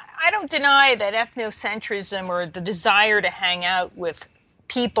I don't deny that ethnocentrism, or the desire to hang out with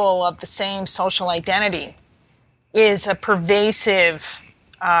people of the same social identity, is a pervasive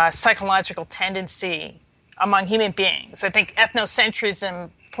psychological tendency among human beings. I think ethnocentrism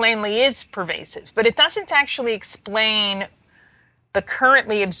plainly is pervasive, but it doesn't actually explain the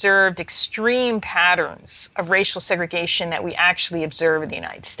currently observed extreme patterns of racial segregation that we actually observe in the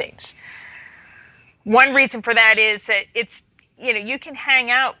United States. One reason for that is that you can hang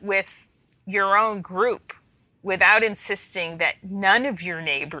out with your own group without insisting that none of your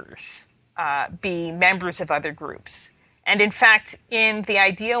neighbors be members of other groups. And in fact, in the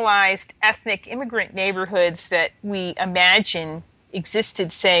idealized ethnic immigrant neighborhoods that we imagine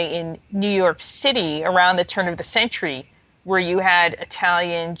existed, say, in New York City around the turn of the century, where you had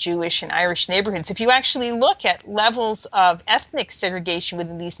Italian, Jewish, and Irish neighborhoods, if you actually look at levels of ethnic segregation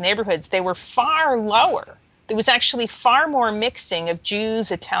within these neighborhoods, they were far lower. There was actually far more mixing of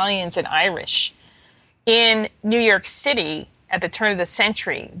Jews, Italians, and Irish in New York City at the turn of the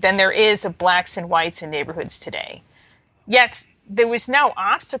century than there is of blacks and whites in neighborhoods today. Yet there was no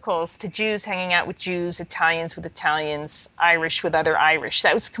obstacles to Jews hanging out with Jews, Italians with Italians, Irish with other Irish.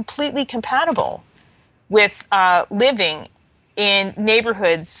 That was completely compatible with living in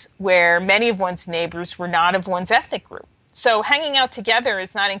neighborhoods where many of one's neighbors were not of one's ethnic group. So hanging out together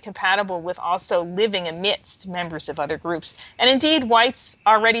is not incompatible with also living amidst members of other groups. And indeed, whites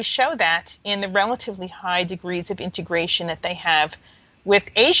already show that in the relatively high degrees of integration that they have with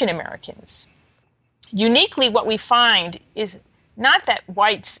Asian Americans. Uniquely, what we find is not that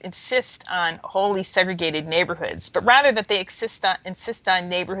whites insist on wholly segregated neighborhoods, but rather that they insist on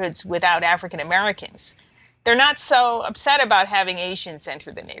neighborhoods without African Americans. They're not so upset about having Asians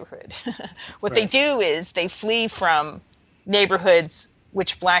enter the neighborhood. What they do is they flee from neighborhoods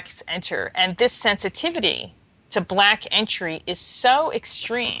which blacks enter. And this sensitivity to black entry is so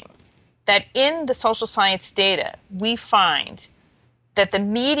extreme that in the social science data, we find that the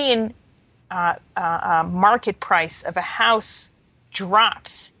median market price of a house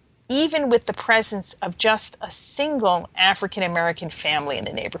drops even with the presence of just a single African American family in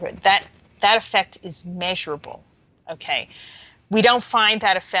the neighborhood. That effect is measurable. Okay, we don't find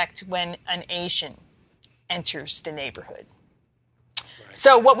that effect when an Asian enters the neighborhood. Right.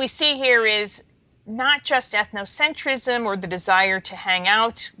 So what we see here is not just ethnocentrism or the desire to hang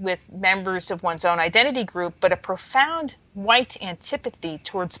out with members of one's own identity group, but a profound white antipathy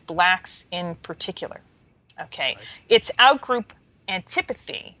towards blacks in particular. Okay, right. It's outgroup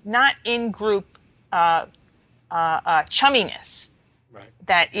antipathy, not in-group chumminess, right,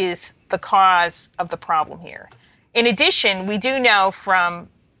 that is the cause of the problem here. In addition, we do know from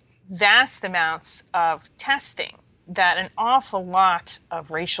vast amounts of testing that an awful lot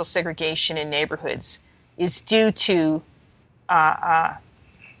of racial segregation in neighborhoods is due to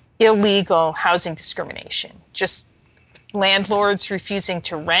illegal housing discrimination. Just landlords refusing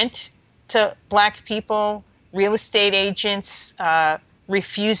to rent to black people, real estate agents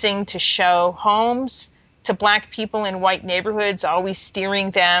refusing to show homes to black people in white neighborhoods, always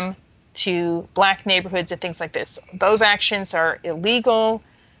steering them to black neighborhoods and things like this. Those actions are illegal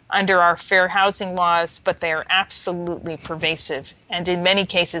under our fair housing laws, but they are absolutely pervasive. And in many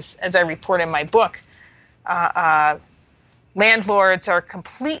cases, as I report in my book, landlords are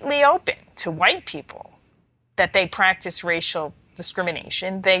completely open to white people that they practice racial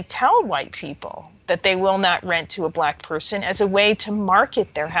discrimination. They tell white people that they will not rent to a black person as a way to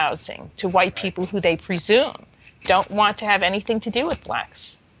market their housing to white people who they presume don't want to have anything to do with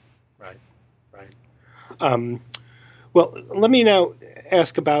blacks. Right. Well, let me now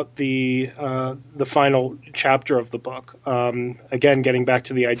ask about the final chapter of the book. Again, getting back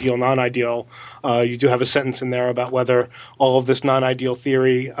to the ideal, non-ideal, you do have a sentence in there about whether all of this non-ideal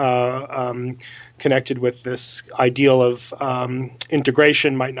theory connected with this ideal of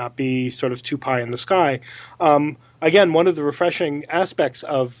integration might not be sort of too pie in the sky. Again, one of the refreshing aspects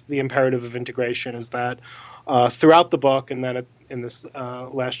of the imperative of integration is that throughout the book, and then in this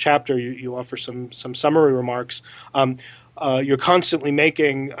last chapter, you offer some summary remarks. You're constantly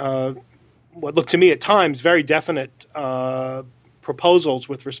making what look to me at times very definite proposals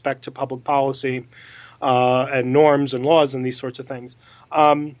with respect to public policy and norms and laws and these sorts of things.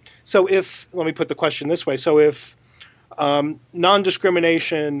 So let me put the question this way. So if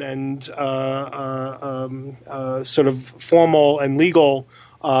non-discrimination and sort of formal and legal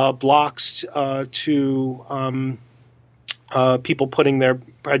blocks to people putting their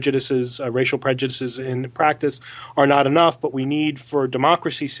prejudices, racial prejudices in practice are not enough, but we need, for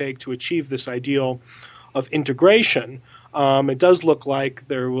democracy's sake, to achieve this ideal of integration. It does look like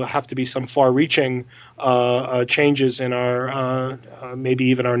there will have to be some far-reaching changes in our, maybe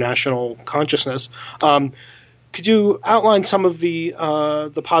even our national consciousness. Could you outline some of the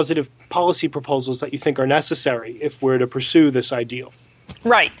positive policy proposals that you think are necessary if we're to pursue this ideal?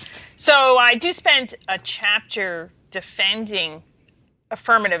 Right. So I do spend a chapter defending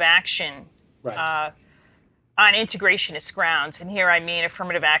affirmative action Right. On integrationist grounds. And here I mean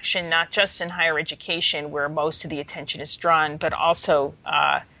affirmative action, not just in higher education, where most of the attention is drawn, but also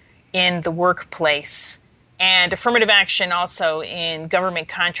in the workplace. And affirmative action also in government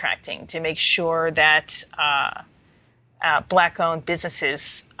contracting to make sure that Black-owned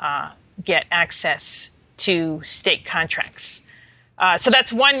businesses get access to state contracts. So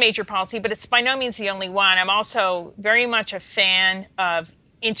that's one major policy, but it's by no means the only one. I'm also very much a fan of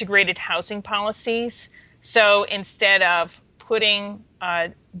integrated housing policies. So instead of putting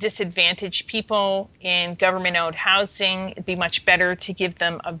disadvantaged people in government-owned housing, it'd be much better to give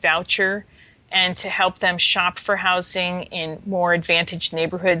them a voucher and to help them shop for housing in more advantaged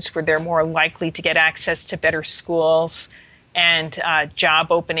neighborhoods where they're more likely to get access to better schools and job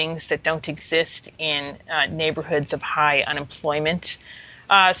openings that don't exist in neighborhoods of high unemployment.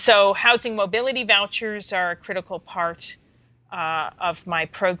 So housing mobility vouchers are a critical part of my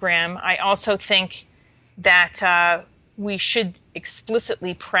program. I also think that we should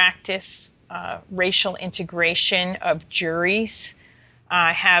explicitly practice racial integration of juries.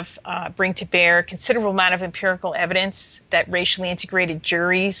 Bring to bear a considerable amount of empirical evidence that racially integrated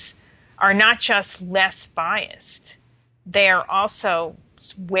juries are not just less biased, they are also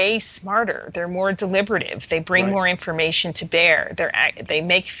way smarter. They're more deliberative. They bring more information to bear. They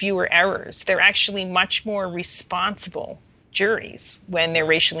make fewer errors. They're actually much more responsible juries when they're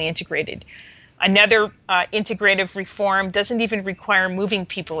racially integrated. Another integrative reform doesn't even require moving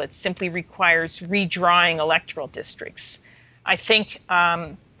people. It simply requires redrawing electoral districts. I think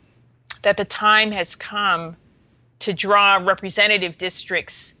that the time has come to draw representative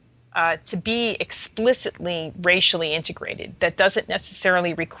districts to be explicitly racially integrated. That doesn't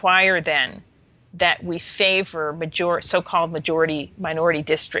necessarily require then that we favor so-called majority-minority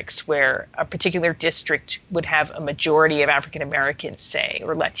districts where a particular district would have a majority of African Americans, say,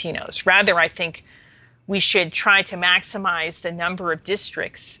 or Latinos. Rather, I think we should try to maximize the number of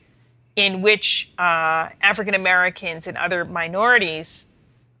districts in which African Americans and other minorities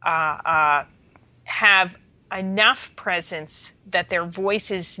have enough presence that their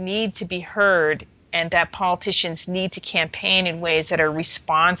voices need to be heard and that politicians need to campaign in ways that are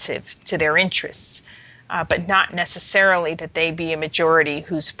responsive to their interests, but not necessarily that they be a majority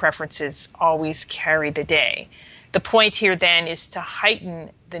whose preferences always carry the day. The point here then is to heighten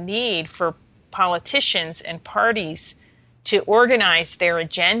the need for politicians and parties to organize their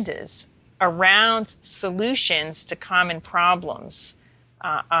agendas around solutions to common problems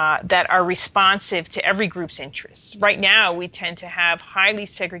that are responsive to every group's interests. Right now, we tend to have highly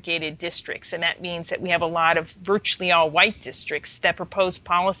segregated districts, and that means that we have a lot of virtually all white districts that propose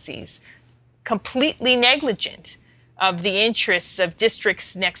policies completely negligent of the interests of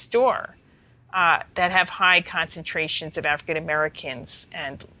districts next door that have high concentrations of African Americans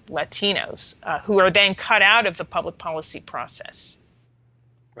and Latinos who are then cut out of the public policy process.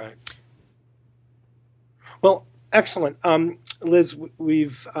 Right. Well, excellent. Liz,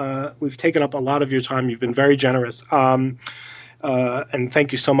 we've taken up a lot of your time. You've been very generous. And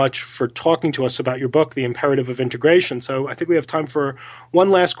thank you so much for talking to us about your book, The Imperative of Integration. So I think we have time for one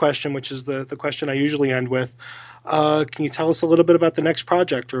last question, which is the question I usually end with. Can you tell us a little bit about the next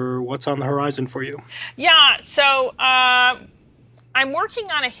project or what's on the horizon for you? Yeah, so I'm working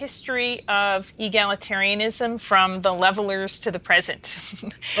on a history of egalitarianism from the levelers to the present.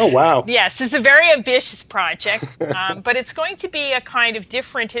 Oh, wow. Yes, it's a very ambitious project, but it's going to be a kind of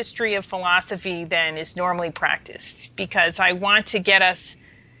different history of philosophy than is normally practiced, because I want to get us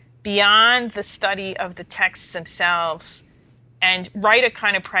beyond the study of the texts themselves and write a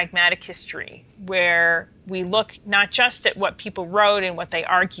kind of pragmatic history where we look not just at what people wrote and what they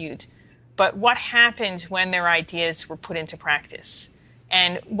argued, but what happened when their ideas were put into practice,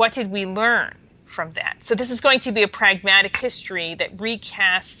 and what did we learn from that? So this is going to be a pragmatic history that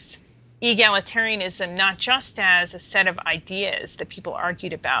recasts egalitarianism not just as a set of ideas that people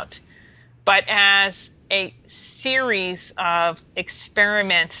argued about, but as a series of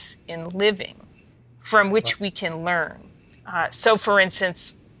experiments in living from which we can learn. So, for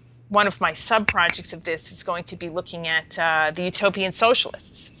instance, one of my sub-projects of this is going to be looking at the utopian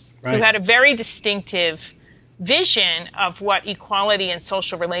socialists, who had a very distinctive vision of what equality and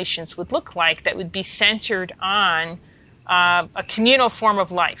social relations would look like that would be centered on a communal form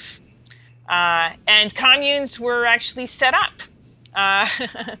of life. And communes were actually set up.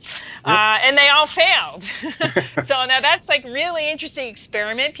 And they all failed. So now that's like really interesting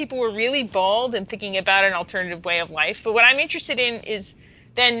experiment. People were really bold in thinking about an alternative way of life. But what I'm interested in is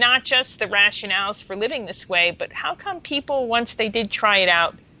then not just the rationales for living this way, but how come people, once they did try it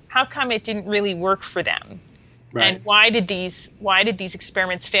out, how come it didn't really work for them? Right. And why did these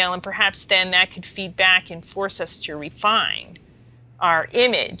experiments fail? And perhaps then that could feed back and force us to refine our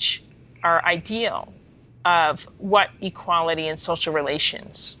image, our ideal of what equality in social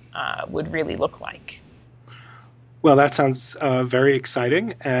relations would really look like. Well, that sounds very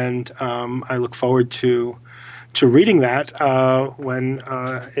exciting, and I look forward to reading that when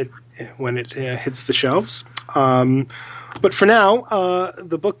it hits the shelves. But for now,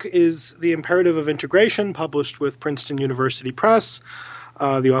 the book is The Imperative of Integration, published with Princeton University Press.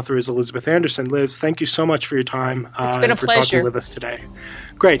 The author is Elizabeth Anderson. Liz, thank you so much for your time. It's been a for pleasure. Talking with us today.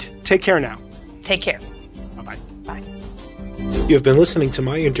 Great. Take care now. Take care. Bye-bye. Bye. You've been listening to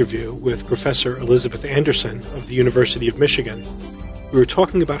my interview with Professor Elizabeth Anderson of the University of Michigan. We were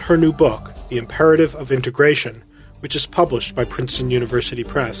talking about her new book, The Imperative of Integration, which is published by Princeton University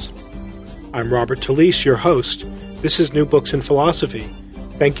Press. I'm Robert Talisse, your host. This is New Books in Philosophy.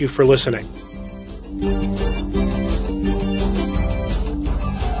 Thank you for listening.